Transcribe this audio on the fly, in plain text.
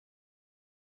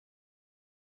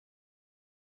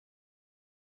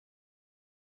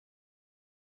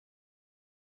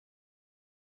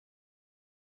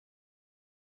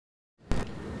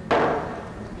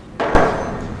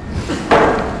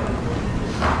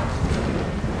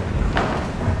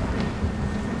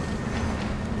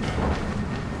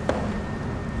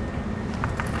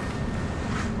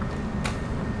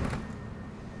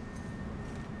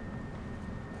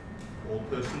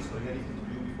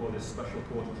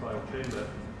trial chamber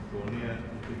draw near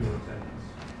and give your attendance.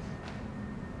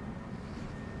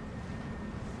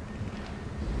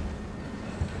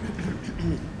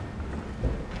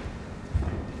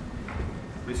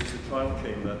 This is the trial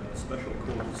chamber, a special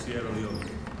court of Sierra Leone,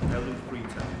 held in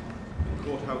Freetown, in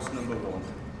Courthouse Number 1,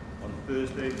 on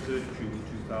Thursday, 3rd June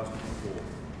 2004.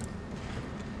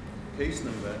 Case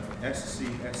number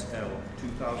SCSL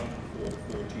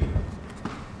 2004-14.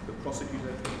 The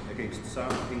prosecutor against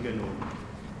Sam Hinganon,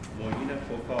 Moina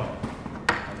Fofana,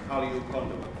 and Ali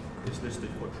Okondo is listed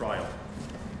for trial.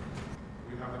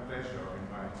 We have the pleasure of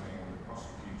inviting the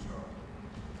prosecutor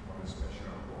of the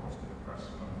special court to the press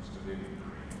conference today to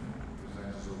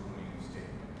present his opening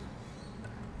statement.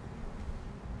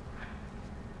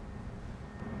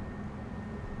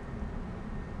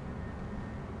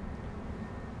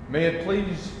 May it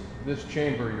please this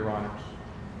chamber, Your Honors,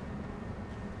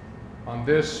 on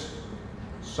this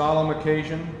solemn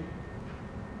occasion,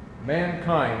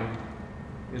 mankind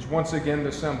is once again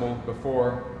assembled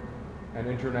before an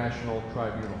international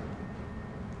tribunal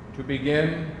to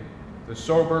begin the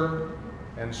sober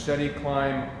and steady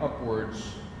climb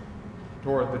upwards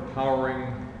toward the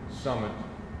towering summit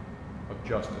of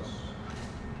justice.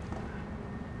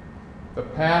 The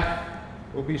path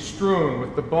will be strewn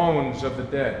with the bones of the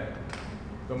dead,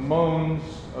 the moans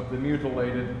of the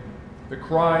mutilated, the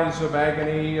cries of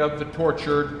agony of the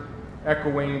tortured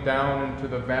echoing down into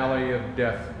the valley of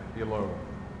death below.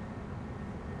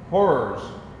 Horrors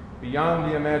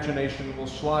beyond the imagination will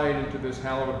slide into this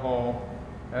hallowed hall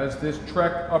as this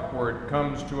trek upward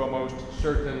comes to a most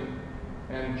certain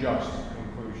and just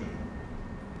conclusion.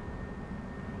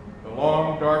 The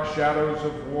long, dark shadows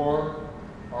of war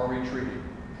are retreating.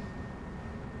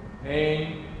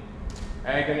 Pain,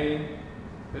 agony,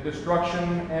 the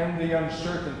destruction, and the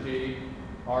uncertainty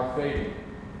are fading.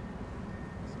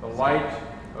 The light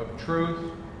of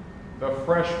truth, the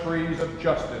fresh breeze of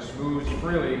justice moves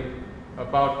freely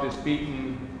about this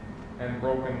beaten and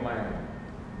broken land.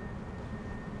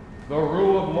 The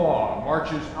rule of law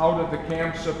marches out of the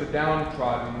camps of the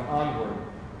downtrodden onward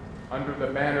under the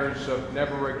banners of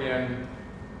never again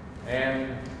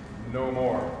and no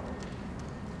more.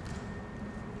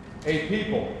 A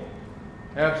people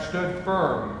have stood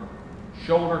firm,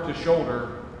 shoulder to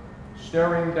shoulder,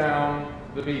 staring down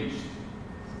the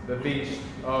beast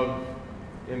of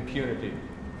impunity.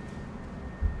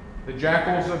 The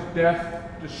jackals of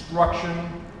death,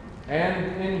 destruction,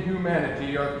 and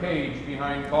inhumanity are caged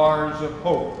behind bars of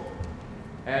hope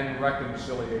and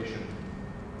reconciliation.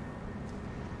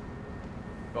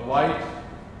 The light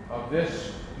of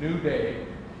this new day,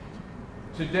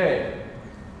 today,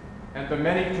 and the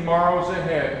many tomorrows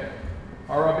ahead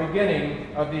are a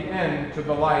beginning of the end to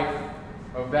the life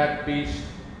of that beast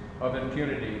of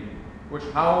impunity, which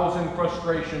howls in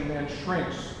frustration and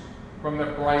shrinks from the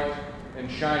bright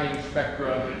and shining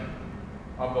spectra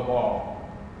of the law.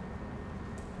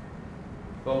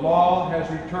 The law has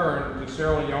returned to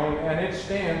Sierra Leone, and it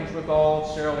stands with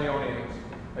all Sierra Leoneans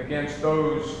against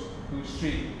those who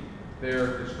seek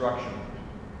their destruction.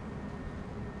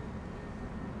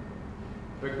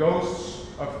 The ghosts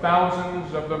of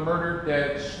thousands of the murdered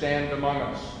dead stand among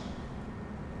us.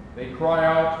 They cry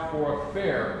out for a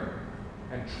fair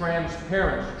and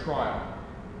transparent trial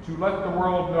to let the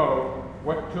world know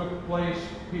what took place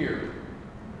here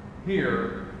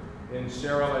in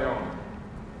Sierra Leone.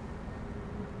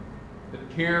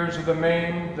 The tears of the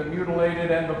maimed, the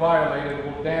mutilated, and the violated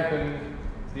will dampen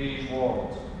these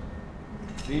walls.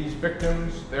 These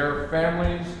victims, their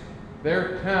families,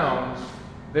 their towns,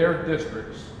 their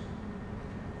districts,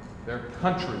 their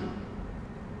country,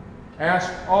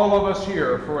 ask all of us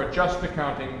here for a just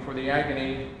accounting for the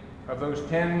agony of those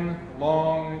 10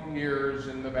 long years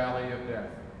in the valley of death.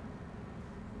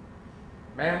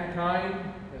 Mankind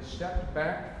has stepped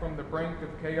back from the brink of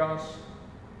chaos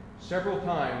several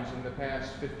times in the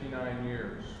past 59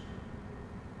 years.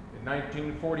 In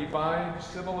 1945,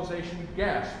 civilization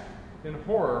gasped in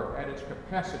horror at its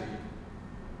capacity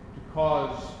to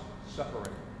cause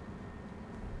suffering.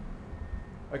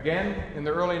 Again, in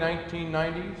the early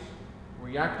 1990s,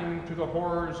 reacting to the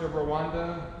horrors of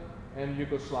Rwanda and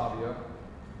Yugoslavia,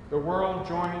 the world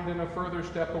joined in a further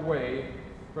step away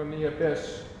from the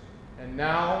abyss, and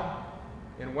now,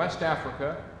 in West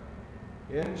Africa,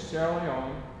 in Sierra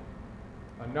Leone,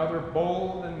 another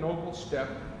bold and noble step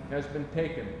has been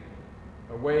taken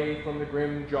away from the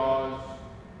grim jaws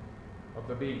of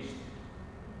the beast.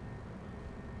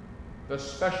 The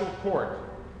Special Court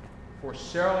for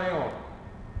Sierra Leone,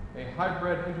 a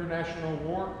hybrid international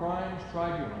war crimes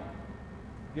tribunal,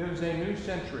 gives a new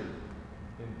century,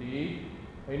 indeed,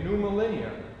 a new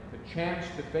millennia the chance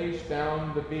to face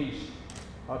down the beast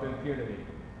of impunity.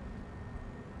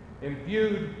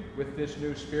 Imbued with this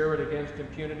new spirit against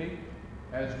impunity,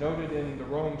 as noted in the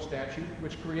Rome Statute,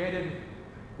 which created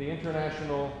the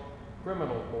International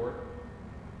Criminal Court,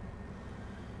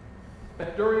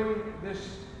 that during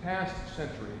this past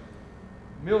century,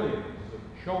 millions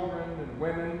of children and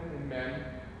women and men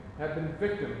have been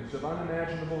victims of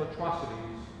unimaginable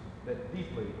atrocities that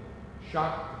deeply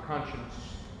shock the conscience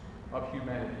of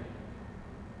humanity.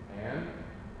 And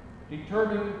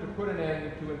determined to put an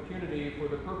end to impunity for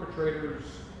the perpetrators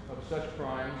of such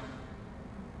crimes,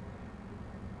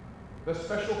 the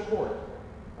Special Court,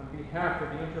 on behalf of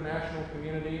the international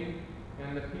community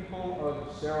and the people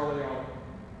of Sierra Leone,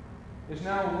 is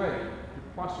now ready to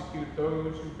prosecute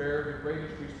those who bear the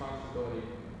greatest responsibility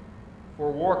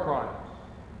for war crimes,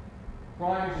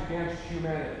 crimes against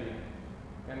humanity,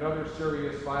 and other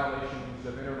serious violations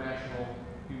of international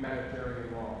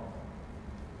humanitarian law.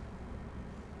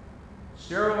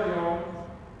 Sierra Leone,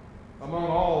 among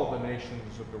all the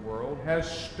nations of the world, has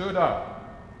stood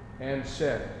up and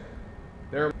said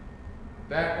that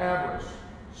avarice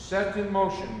set in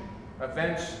motion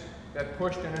events that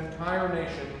pushed an entire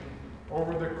nation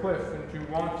over the cliff into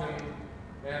wanton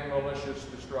and malicious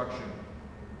destruction.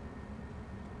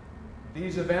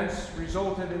 These events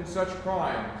resulted in such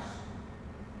crimes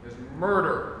as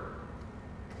murder,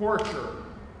 torture,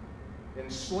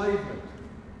 enslavement,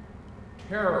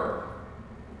 terror,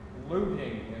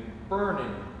 looting, and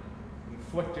burning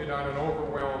inflicted on an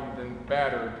overwhelmed and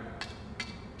battered,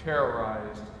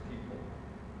 terrorized people.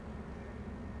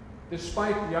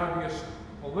 Despite the obvious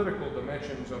political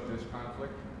dimensions of this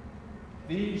conflict,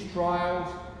 this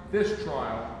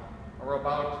trial, are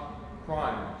about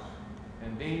crimes,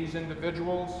 and these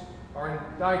individuals are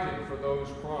indicted for those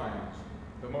crimes,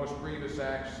 the most grievous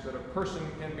acts that a person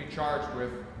can be charged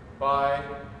with by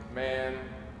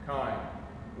mankind,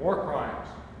 war crimes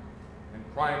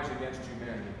and crimes against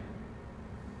humanity.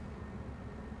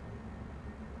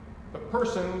 The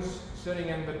persons sitting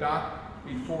in the dock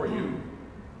before you,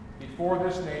 before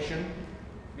this nation,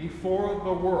 before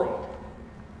the world: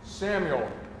 Samuel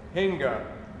Hinga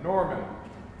Norman,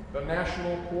 the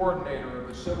National Coordinator of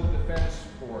the Civil Defense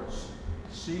Force,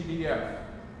 CDF;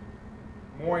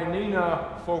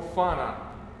 Moinina Fofana,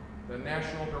 the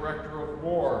National Director of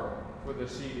War for the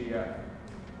CDF;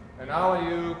 and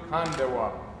Aliyu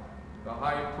Kandewa, the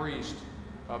High Priest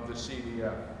of the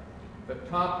CDF. The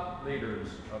top leaders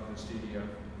of the CDF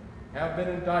have been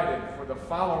indicted for the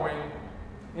following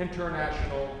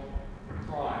international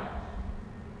crimes: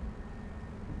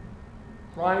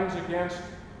 crimes against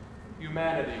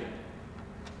humanity,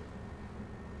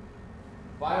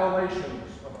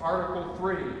 violations of Article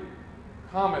 3,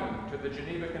 common to the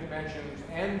Geneva Conventions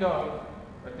and of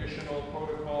Additional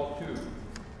Protocol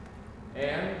 2,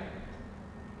 and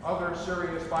other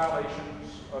serious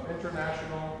violations of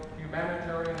international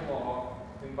humanitarian law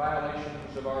in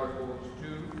violations of Articles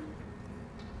 2,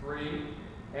 3,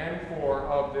 and 4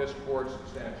 of this court's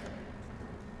statute.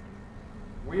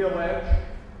 We allege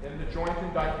in the joint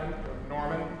indictment of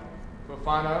Norman,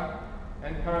 Fofana,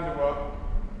 and Kandewa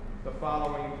the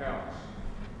following counts: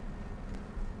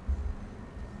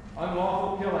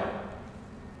 unlawful killing,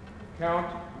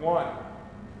 count 1;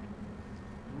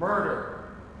 murder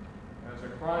as a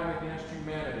crime against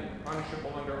humanity,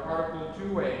 punishable under Article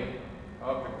 2A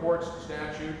of the court's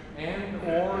statute, and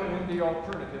or in the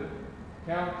alternative,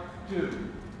 count 2;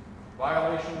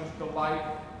 violations to life,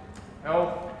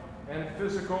 health, and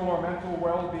physical or mental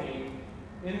well-being,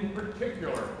 in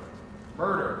particular,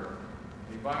 murder,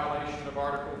 a violation of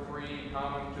Article 3,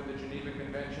 common to the Geneva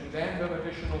Conventions and of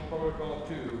Additional Protocol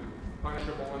 2,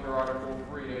 punishable under Article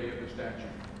 3A of the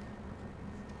statute.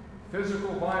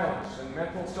 Physical violence and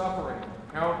mental suffering,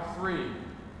 count 3;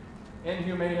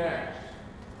 inhumane acts,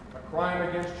 a crime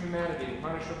against humanity,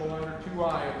 punishable under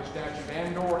 2I of the statute,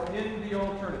 and or in the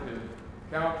alternative,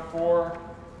 count 4;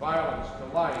 violence to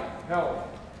life, health,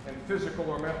 and physical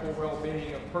or mental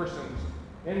well-being of persons,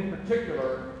 in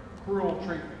particular, cruel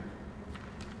treatment,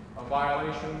 a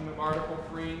violation of Article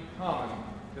 3, common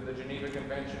to the Geneva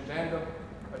Conventions and of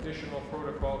Additional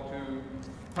Protocol 2,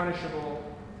 punishable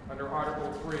under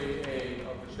Article 3A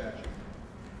of the statute.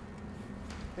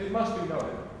 It must be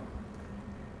noted,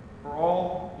 for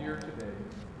all here today,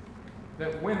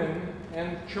 that women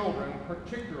and children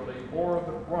particularly bore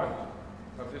the brunt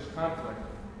of this conflict,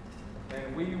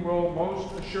 and we will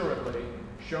most assuredly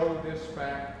show this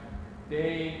fact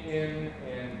day in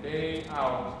and day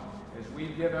out as we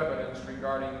give evidence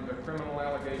regarding the criminal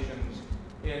allegations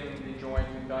in the joint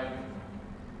indictment.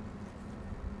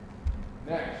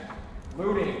 Next,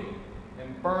 looting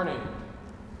and burning,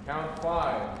 Count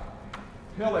 5,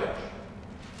 pillage,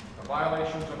 of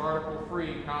violations of Article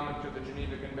 3, common to the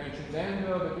Geneva Conventions, and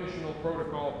of Additional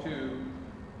Protocol 2,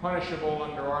 punishable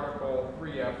under Article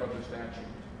 3F of the statute.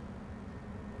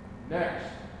 Next,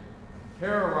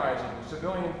 terrorizing the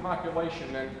civilian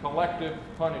population and collective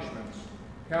punishments.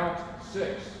 Count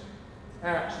 6,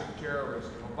 acts of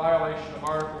terrorism, a violation of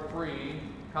Article 3,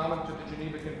 common to the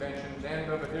Geneva Conventions,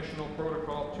 and of Additional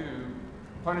Protocol 2,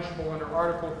 punishable under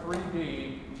Article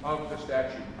 3D of the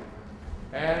statute.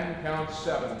 And count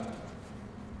 7,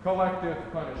 collective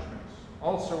punishments,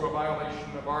 also a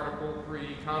violation of Article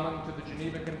 3, common to the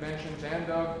Geneva Conventions, and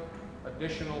of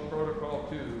Additional Protocol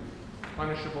 2,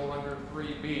 punishable under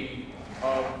 3B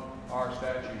of our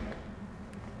statute.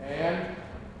 And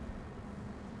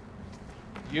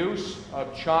use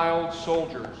of child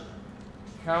soldiers.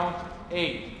 Count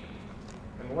 8,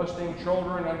 enlisting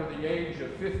children under the age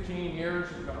of 15 years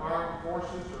into armed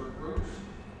forces or groups,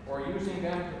 or using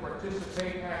them to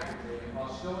participate actively in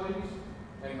hostilities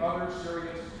and other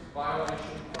serious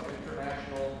violations of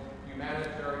international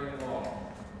humanitarian law,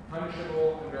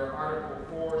 punishable under Article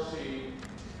 4C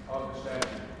of the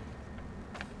statute.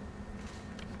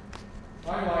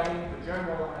 Highlighting the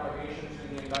general allegations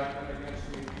in the indictment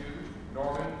against the accused,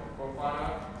 Norman,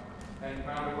 Fofana, and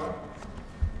Padua,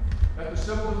 that the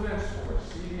Civil Defense Force,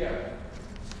 CDF,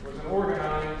 was an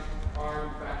organized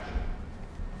armed faction,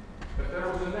 that there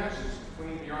was a nexus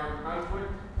between the armed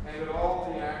conflict and that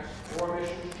all the acts or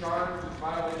omissions charged as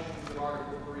violations of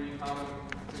Article 3 common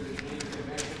to the Geneva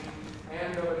Convention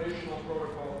and of Additional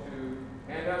Protocol 2,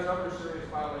 and as other serious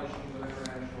violations of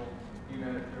international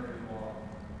humanitarian law.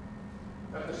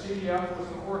 That the CDF was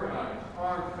an organized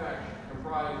armed faction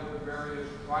comprised of various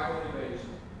tribally based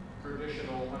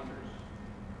traditional hunters.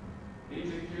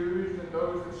 These accused and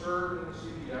those that served in the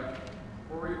CDF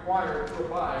were required to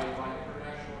abide by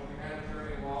international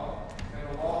humanitarian law and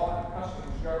the law and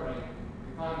customs governing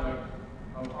the conduct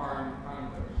of armed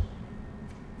conflicts.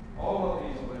 All of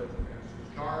these alleged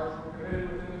offenses charged were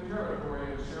committed within the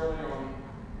territory of Sierra Leone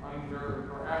under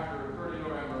or after 30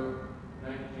 November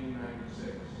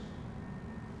 1996.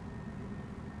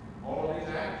 All of these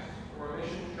acts or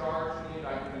omissions charged in the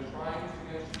indictment as crimes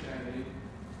against humanity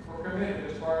were committed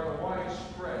as part of a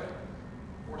widespread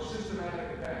or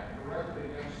systematic attack directly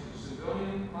against the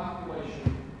civilian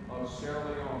population of Sierra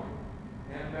Leone,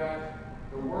 and that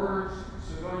the words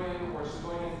civilian or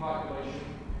civilian population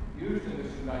used in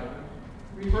this indictment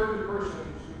refer to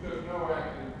persons who took no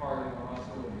active part in the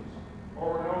hostilities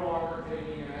or were no longer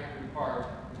taking an active part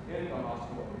in the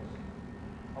hostilities,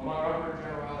 among other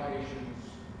general allegations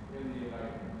in the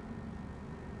indictment.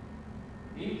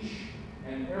 Each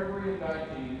and every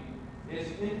indictee is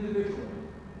individually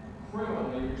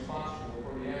criminally responsible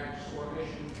for the acts or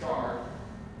omissions charged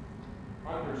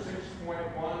under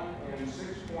 6.1 and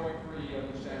 6.3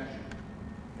 of the statute.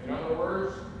 In other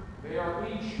words, they are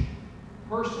each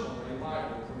personally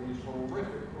liable for these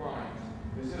horrific crimes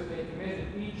as if they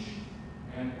committed each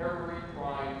and every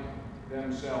crime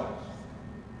themselves.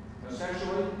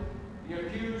 Essentially, the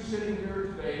accused sitting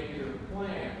here today either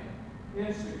planned,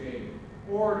 instigated,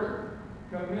 ordered,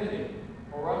 committed,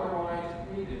 or otherwise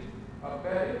aided,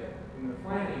 abetted in the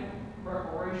planning,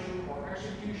 preparation, or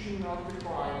execution of the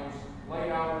crimes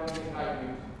laid out in the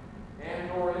indictment,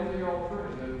 and or in the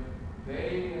alternative,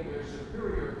 they in their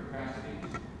superior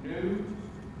capacities knew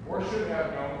or should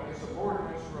have known that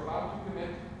subordinates were about to commit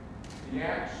the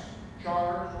acts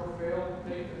charged or failed to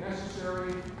take the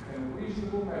necessary and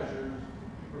reasonable measures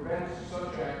to prevent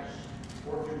such acts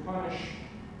or to punish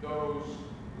those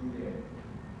who did.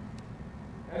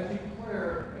 As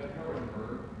declared at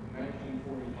Nuremberg in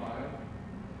 1945,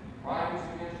 crimes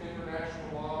against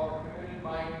international law are committed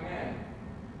by men,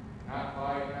 not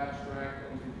by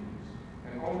abstract entities,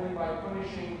 and only by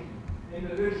punishing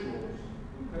individuals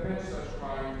who commit such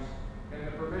crimes can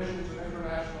the provisions of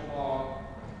international law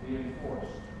be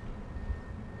enforced.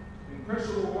 In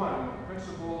Principle 1, the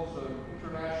principles of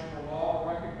international law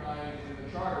recognized in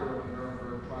the Charter of the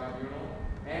Nuremberg Tribunal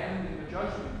and in the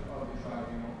judgment of the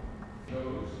Tribunal,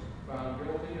 those found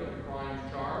guilty of the crimes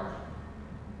charged,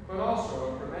 but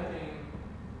also of preventing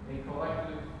a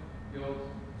collective guilt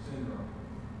syndrome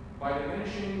by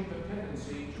diminishing the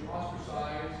tendency to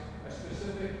ostracize a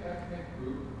specific ethnic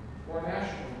group or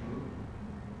national group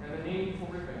and the need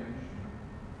for revenge.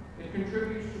 It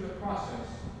contributes to the process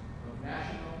of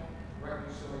national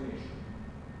reconciliation.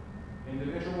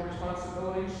 Individual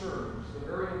responsibility serves the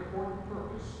very important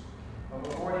purpose of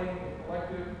avoiding a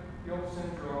collective guilt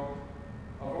syndrome,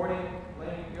 avoiding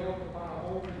laying guilt upon a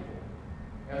whole people,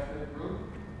 ethnic group,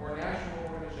 or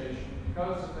national organization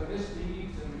because of the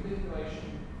misdeeds and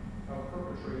manipulation of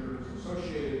perpetrators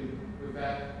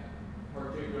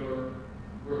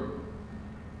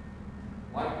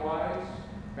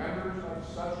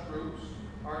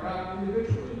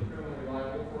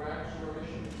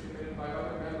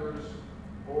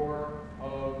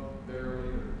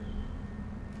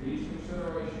These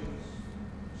considerations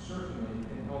certainly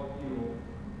can help heal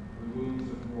the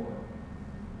wounds of war.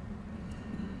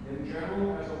 In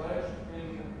general, as alleged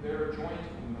in their joint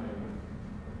indictment,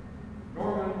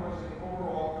 Norman was in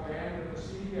overall command of the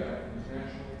CDF, his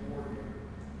national coordinator.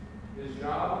 His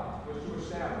job was to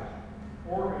establish,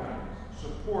 organize,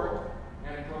 support,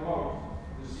 and promote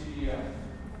the CDF.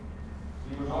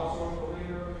 He was also the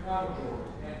leader of the commodores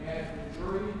and had the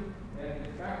jury and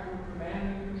de facto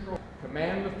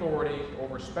command authority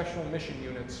over special mission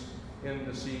units in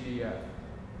the CDF.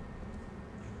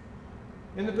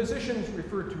 In the positions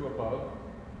referred to above,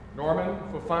 Norman,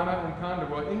 Fofana, and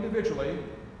Kandahwa individually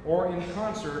or in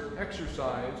concert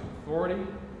exercised authority,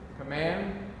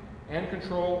 command, and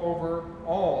control over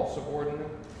all subordinate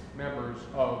members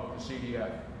of the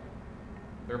CDF.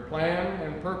 Their plan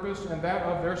and purpose and that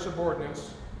of their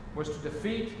subordinates was to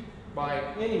defeat by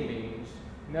any means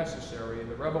necessary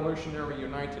the Revolutionary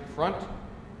United Front,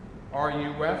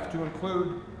 RUF, to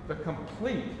include the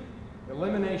complete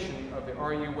elimination of the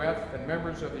RUF and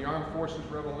members of the Armed Forces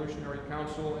Revolutionary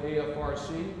Council,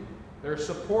 AFRC, their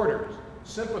supporters,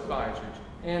 sympathizers,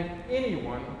 and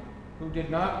anyone who did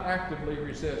not actively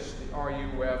resist the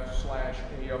RUF/AFRC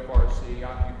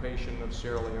occupation of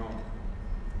Sierra Leone.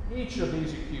 Each of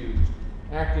these accused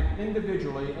acted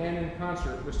individually and in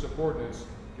concert with subordinates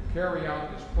to carry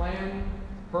out this plan,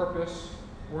 purpose,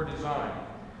 or design.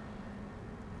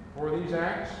 For these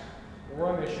acts or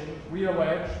omissions, we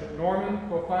allege that Norman,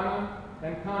 Fofana,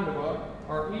 and Kandahwa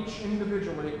are each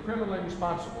individually criminally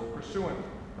responsible pursuant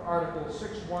to Article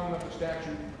 6.1 of the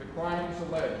statute, the crimes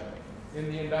alleged in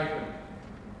the indictment,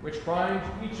 which crimes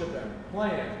each of them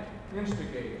planned,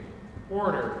 instigated,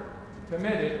 ordered,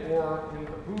 committed, or in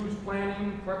whose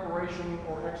planning, preparation,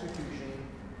 or execution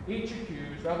each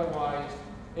accused otherwise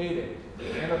aided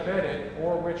and abetted,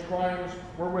 or which crimes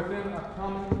were within a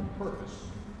common purpose,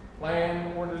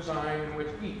 plan, or design in which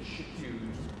each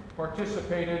accused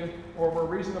participated or were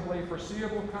reasonably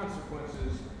foreseeable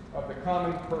consequences of the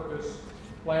common purpose,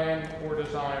 plan, or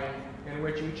design in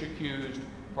which each accused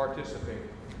participated.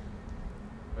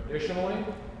 Additionally,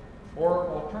 or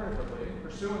alternatively,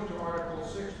 pursuant to Article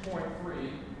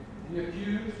 6.3, the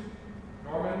accused,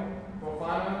 Norman,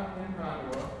 Fofana, and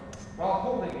Kandahwa, while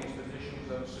holding these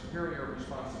positions of superior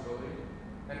responsibility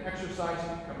and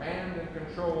exercising command and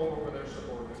control over their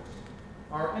subordinates,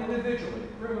 are individually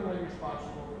criminally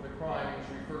responsible for the crimes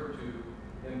referred to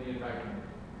in the indictment.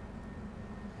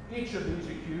 Each of these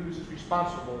accused is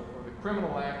responsible for the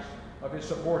criminal acts of his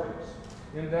subordinates,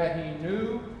 in that he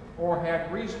knew or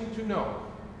had reason to know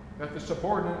that the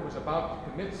subordinate was about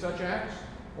to commit such acts,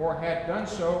 or had done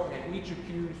so, and each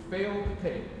accused failed to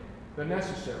take the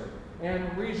necessary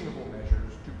and reasonable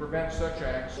measures to prevent such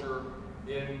acts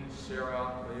in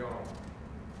Sierra Leone.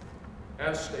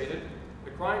 As stated,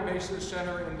 the crime bases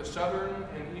center in the southern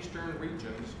and eastern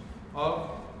regions of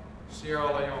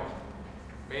Sierra Leone,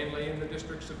 mainly in the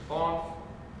districts of Banff,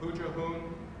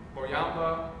 Pujahun,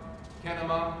 Moyamba,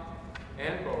 Kenema,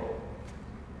 and Bo.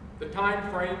 The time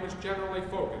frame is generally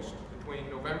focused between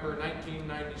November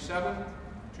 1997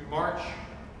 to March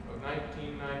of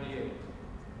 1998.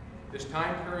 This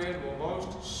time period will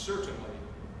most certainly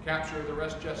capture the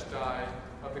res gestae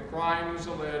of the crimes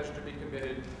alleged to be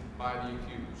committed by the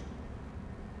accused.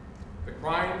 The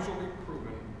crimes will be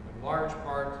proven in large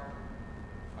part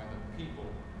by the people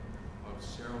of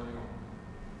Sierra Leone,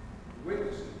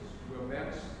 witnesses to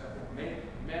events that will make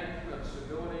men of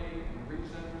civility and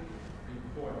reason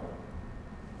recoil.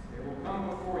 They will come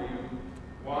before you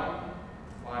one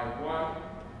by one,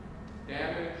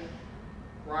 damaged,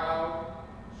 proud,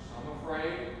 some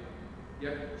afraid,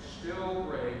 yet still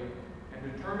brave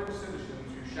and determined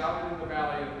citizens who shouted in the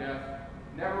valley of death,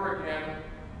 "Never again,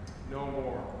 no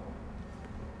more."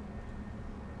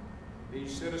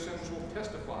 These citizens will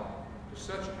testify to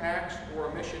such acts or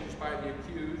omissions by the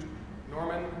accused,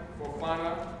 Norman,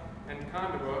 Fofana, and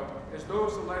Kandahwa, as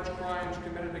those alleged crimes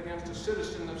committed against a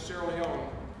citizen of Sierra Leone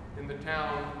in the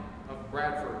town of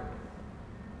Bradford.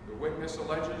 The witness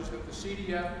alleges that the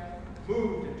CDF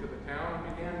moved into the town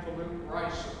and began to loot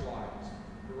rice supplies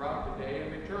throughout the day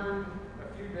and returned a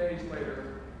few days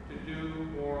later to do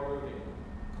more looting.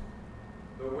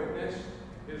 The witness,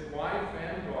 his wife,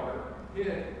 and daughter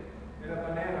hid in a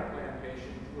banana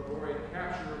plantation to avoid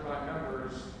capture by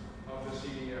members of the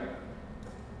CDF.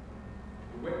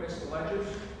 The witness alleges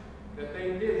that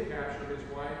they did capture his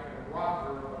wife and rob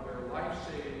her of their life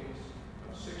savings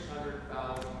of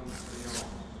 600,000 leones.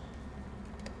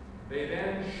 They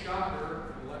then shot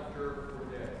her and left her for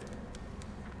dead.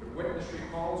 The witness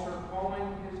recalls her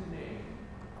calling his name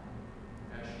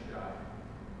as she died.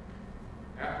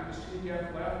 After the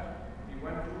CDF left, he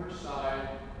went to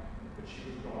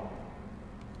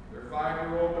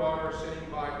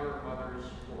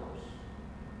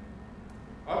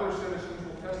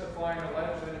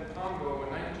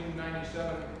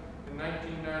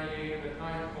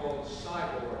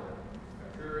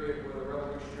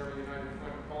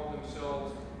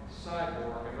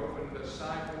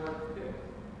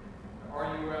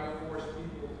RUF forced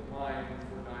people to mine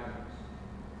for diamonds.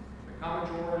 The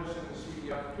Commodores and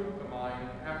the CDF took the mine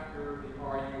after the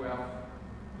RUF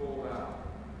pulled out.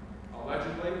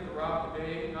 Allegedly, throughout the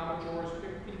day, Commodores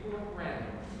picked people at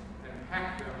random and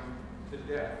hacked them to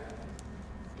death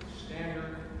with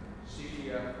standard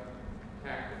CDF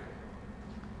tactic.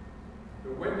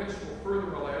 The witness will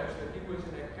further allege that he was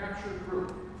in a captured group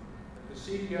that the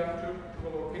CDF took to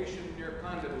a location near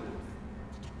Condoleezza.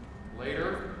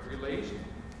 Later released,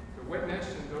 the witness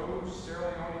and those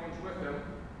Sierra Leoneans with him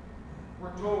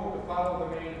were told to follow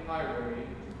the main highway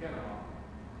to Kenema.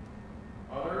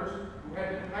 Others, who had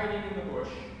been hiding in the bush,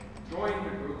 joined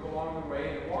the group along the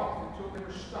way and walked until they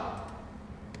were stopped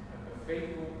at the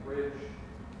fateful bridge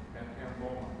at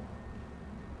Tamboma,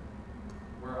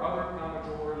 where other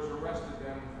Commodores arrested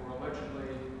them for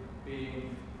allegedly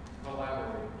being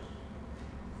collaborators.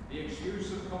 The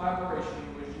excuse of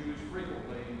collaboration was used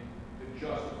frequently to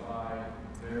justify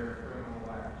their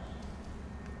criminal acts.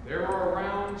 There were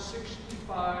around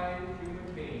 65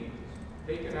 human beings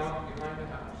taken out behind the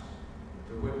house.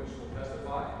 The witness will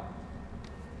testify.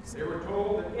 They were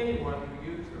told that anyone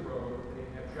who used the road they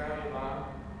had traveled on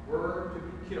were to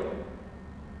be killed.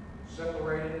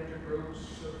 Separated into groups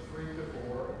of 3 to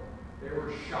 4, they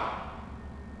were shot.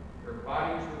 Their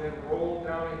bodies were then rolled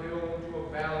down a hill into a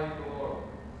valley below.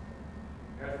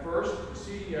 At first, the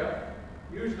CDF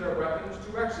used their weapons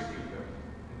to execute them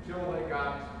until they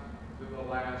got to the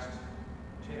last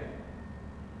 10.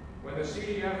 When the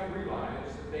CDF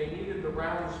realized that they needed the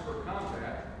rounds for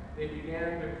combat, they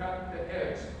began to cut the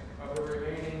heads of the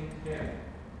remaining 10,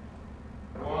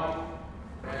 one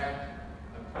at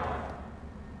a time.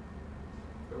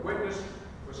 The witness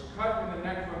was cut in the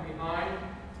neck from behind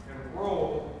and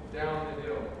rolled down the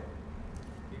hill.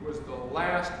 He was the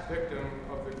last victim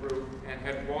of the group and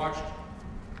had watched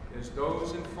as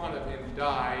those in front of him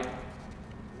died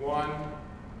one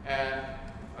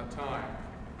at a time.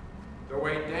 Though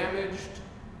a damaged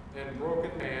and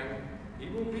broken man, he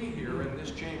will be here in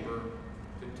this chamber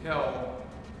to tell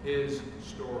his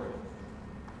story.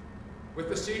 With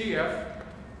the CDF,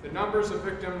 the numbers of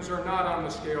victims are not on the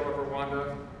scale of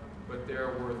Rwanda, but there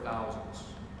were thousands.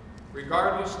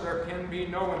 Regardless, there can be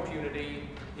no impunity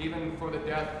even for the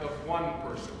death of one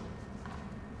person.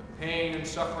 The pain and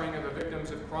suffering of the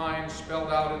victims of crime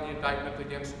spelled out in the indictment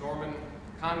against Norman,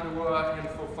 Kandua, and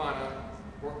Fofana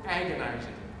were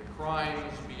agonizing, the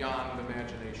crimes beyond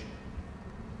imagination.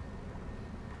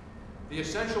 The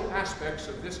essential aspects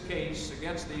of this case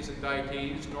against these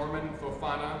indictees, Norman,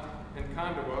 Fofana, and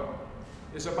Kandua,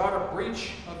 is about a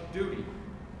breach of duty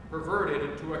perverted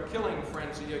into a killing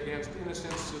frenzy against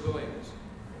innocent civilians,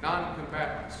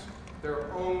 non-combatants,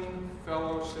 their own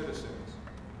fellow citizens,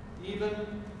 even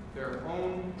their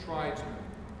own tribesmen,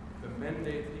 the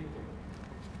Mende people.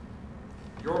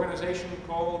 The organization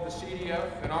called the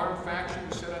CDF, an armed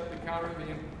faction set up to counter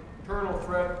the internal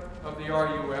threat of the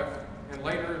RUF and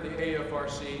later the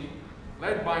AFRC,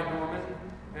 led by Norman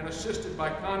and assisted by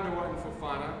Kandua and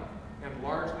Fofana, and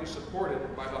largely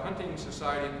supported by the hunting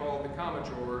society called the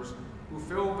Commodores, who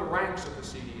filled the ranks of the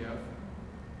CDF,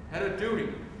 had a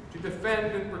duty to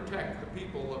defend and protect the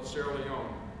people of Sierra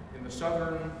Leone in the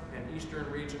southern and eastern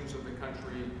regions of the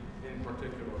country in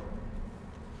particular.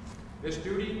 This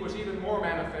duty was even more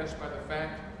manifest by the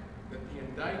fact that the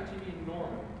indictee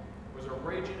Norman was a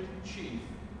regent chief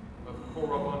of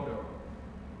Corobundo,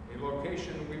 a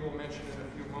location we will mention in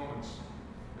a few moments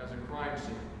as a crime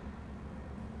scene.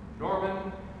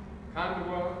 Norman,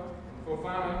 Kandua, and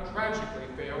Fofana tragically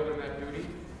failed in that duty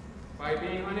by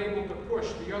being unable to push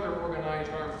the other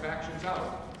organized armed factions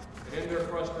out, and in their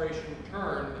frustration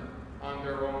turned on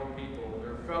their own people,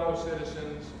 their fellow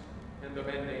citizens, and the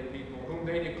Mende people, whom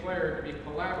they declared to be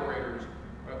collaborators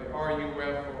of the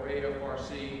RUF or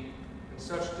AFRC in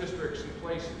such districts and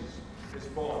places as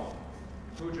Bon,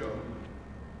 Pujo,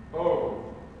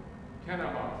 Bo,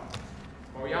 Kenema,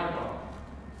 Moyamba,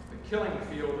 the killing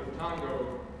field of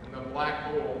Tongo, and the black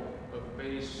hole of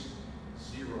Base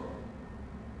Zero.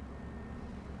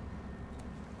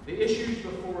 The issues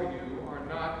before you are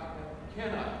not and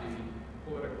cannot be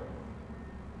political.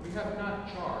 We have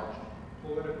not charged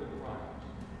political crimes.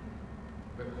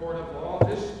 The court of law,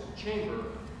 this chamber,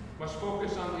 must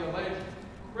focus on the alleged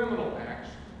criminal acts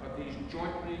of these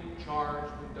jointly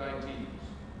charged indictees.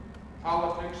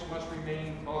 Politics must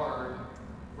remain barred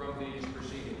from these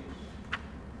proceedings.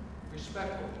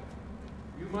 Respectfully,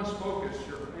 you must focus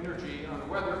your energy on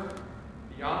whether,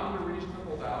 beyond a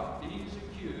reasonable doubt, these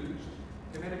accused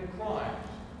committed crimes,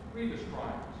 grievous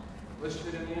crimes,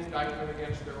 listed in the indictment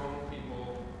against their own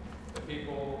people, the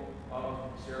people of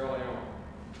Sierra Leone.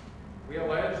 We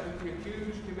allege that the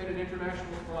accused committed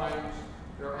international crimes.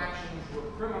 Their actions were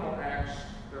criminal acts,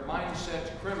 their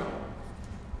mindset criminal,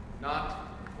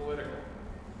 not political.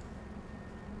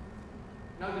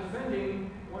 Now, defending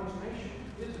one's nation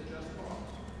is a just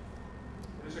cause.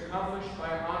 It is accomplished by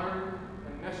an honored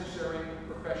and necessary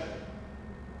profession,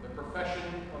 the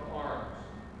profession of arms,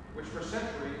 which for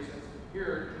centuries has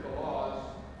adhered to the laws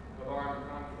of armed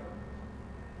conflict.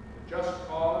 The just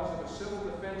cause of a civil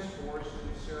defense force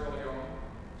in Sierra Leone,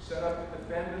 set up to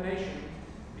defend the nation,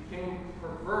 became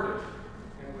perverted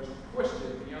and was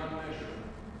twisted beyond measure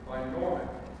by Norman,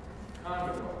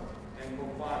 Condola, and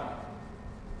Bofana.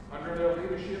 Under their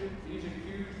leadership, these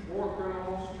accused war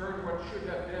criminals turned what should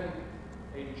have been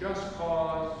a just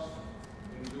cause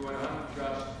into an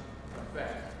unjust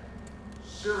effect.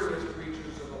 Serious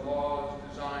breaches of the laws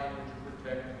designed to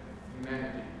protect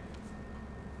humanity.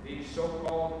 These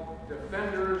so-called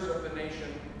defenders of the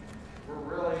nation were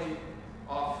really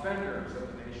offenders of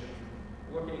the nation,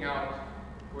 looking out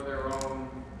for their own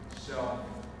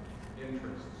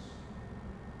self-interests.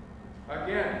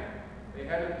 Again, they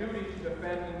had a duty to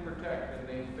defend and protect, and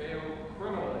they failed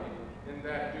criminally in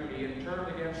that duty and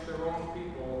turned against their own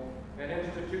people and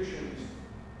institutions,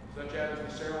 such as the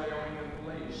Sierra Leonean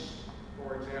police,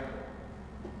 for example.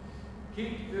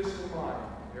 Keep this in mind.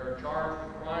 They are charged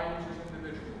with crimes as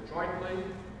individuals, jointly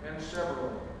and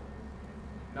severally,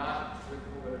 not with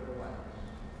political acts.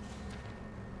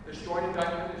 This joint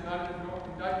indictment is not an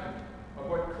indictment of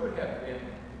what could have been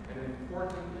an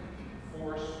important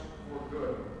force for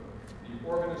good, the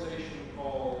organization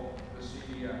called the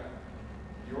CDF,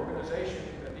 the organization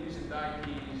that these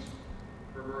indictees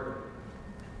perverted.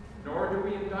 Nor do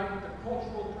we indict the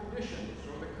cultural traditions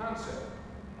or the concept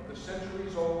of the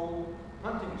centuries-old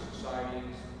hunting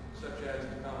societies such as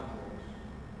the Commodores.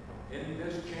 In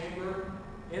this chamber,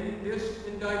 in this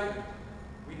indictment,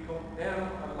 we condemn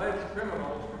alleged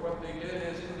criminals for what they did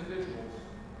as individuals: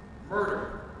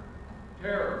 murder,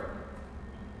 terror,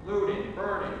 looting,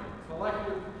 burning,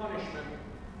 collective punishment,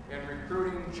 and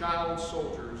recruiting child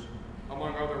soldiers,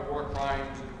 among other war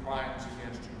crimes and crimes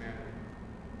against humanity.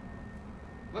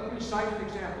 Let me cite an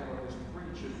example of this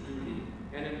breach of duty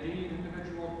and indeed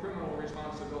individual criminal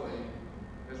responsibility,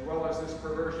 as well as this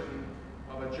perversion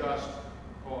of a just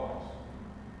cause.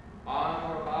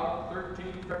 On or about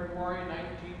 13 February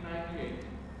 1998,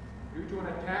 due to an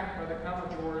attack by the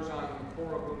Commodores on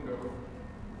Corobundo,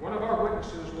 one of our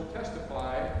witnesses will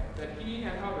testify that he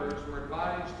and others were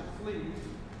advised to flee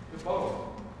to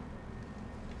Bodo.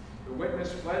 The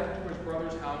witness fled to his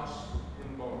brother's house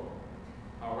in Bodo.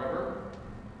 However,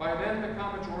 by then the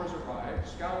Commodores arrived,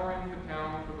 scouring the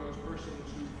town for those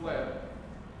persons who fled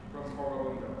from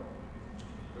Corobundo.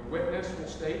 The witness will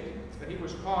state that he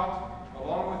was caught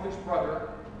along with his brother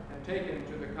and taken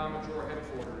to the Commodore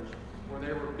headquarters, where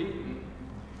they were beaten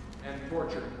and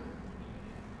tortured.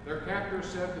 Their captors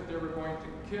said that they were going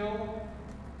to kill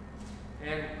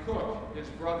and cook his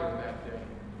brother that day.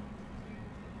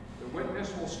 The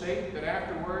witness will state that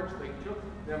afterwards they took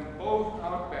them both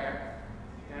out back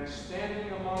and,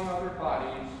 standing among other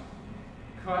bodies,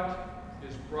 cut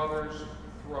his brother's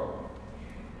throat.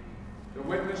 The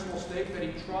witness will state that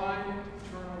he tried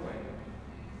to turn away,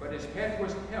 but his head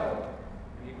was held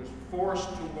and he was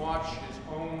forced to watch his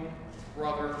own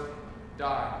brother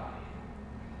die.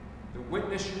 The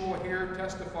witness you will hear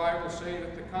testify will say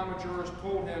that the Commodores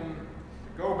told him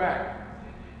to go back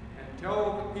and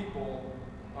tell the people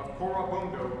of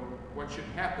Corobundo what should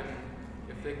happen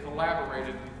if they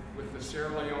collaborated with the Sierra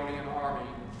Leonean Army,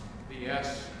 the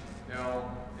SLA.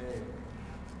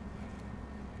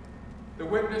 The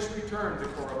witness returned to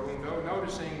Corobundo,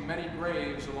 noticing many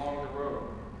graves along the road.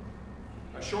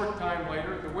 A short time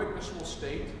later, the witness will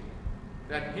state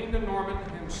that Hinga Norman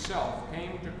himself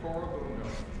came to Corobundo.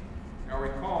 Now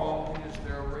recall, he is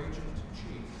their regent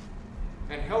chief,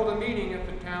 and held a meeting at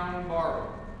the town bar.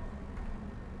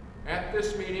 At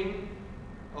this meeting,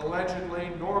 allegedly,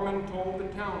 Norman told the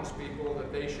townspeople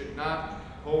that they should not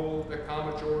hold the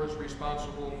Commodores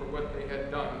responsible for what they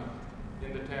had done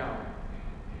in the town,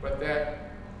 but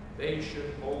that they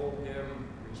should hold him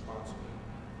responsible,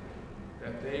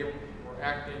 that they were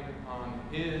acting on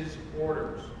his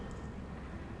orders.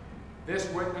 This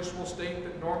witness will state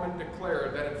that Norman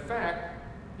declared that, in fact,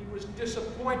 he was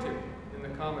disappointed in the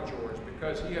Commodores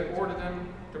because he had ordered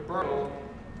them to burn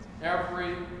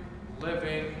every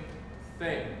living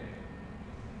thing,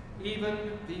 even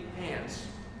the ants,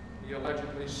 he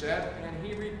allegedly said, and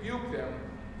he rebuked them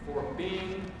for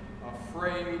being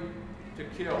afraid to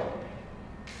kill.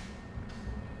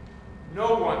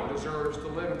 No one deserves to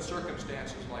live in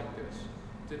circumstances like this,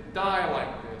 to die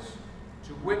like this, to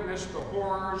to witness the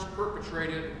horrors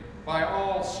perpetrated by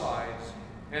all sides,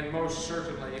 and most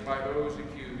certainly by those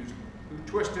accused who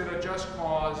twisted a just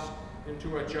cause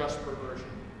into a just perversion.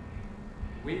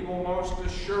 We will most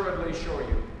assuredly show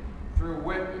you, through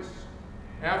witness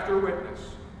after witness,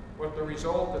 what the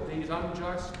result of these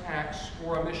unjust acts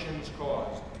or omissions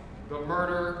caused: the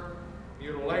murder,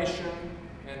 mutilation,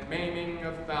 and maiming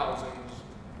of thousands,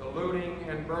 the looting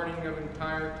and burning of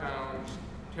entire towns,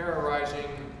 terrorizing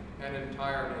an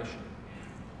entire nation.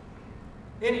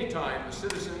 Anytime the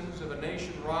citizens of a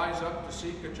nation rise up to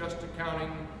seek a just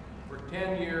accounting for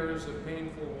 10 years of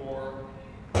painful war,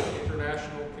 the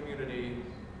international community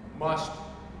must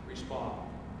respond.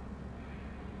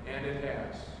 And it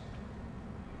has.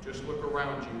 Just look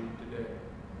around you today.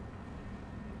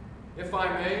 If I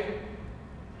may,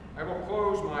 I will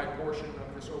close my portion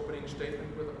of this opening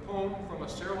statement with a poem from a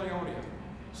Sierra Leonean,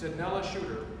 Sidnella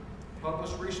Shooter,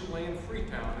 published recently in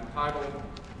Freetown, entitled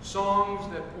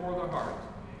Songs That Pour the Heart.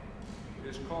 It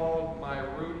is called My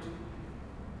Root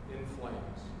in Flames.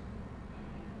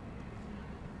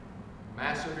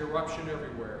 Massive eruption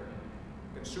everywhere,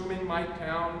 consuming my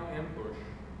town and bush,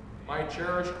 my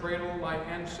cherished cradle, my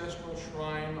ancestral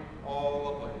shrine,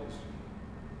 all ablaze.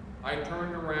 I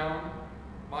turned around,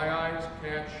 my eyes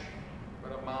catch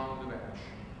but a mound of ash,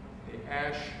 the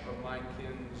ash of my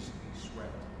kin's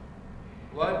sweat.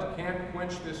 Blood can't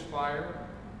quench this fire,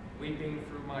 weeping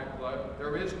through my blood.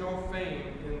 There is no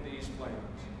fame in these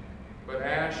flames, but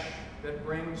ash that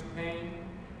brings pain,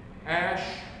 ash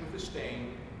with a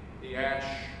stain, the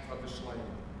ash of the slain.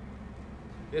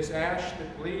 This ash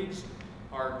that bleeds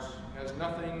hearts has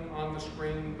nothing on the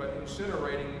screen but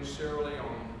incinerating Sierra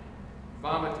Leone,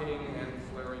 vomiting and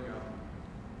flaring up.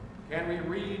 Can we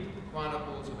read the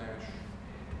chronicles of ash,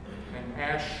 and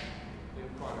ash in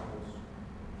chronicles?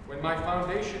 When my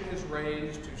foundation is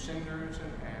raised to cinders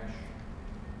and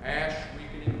ash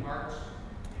weakening hearts,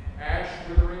 ash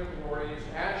withering glories,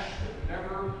 ash that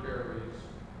never buries,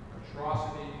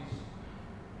 atrocities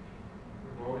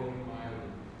eroding my life.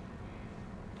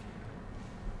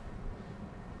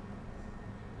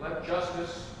 Let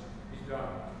justice be done.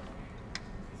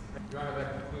 Your Honor,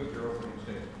 that concludes your opening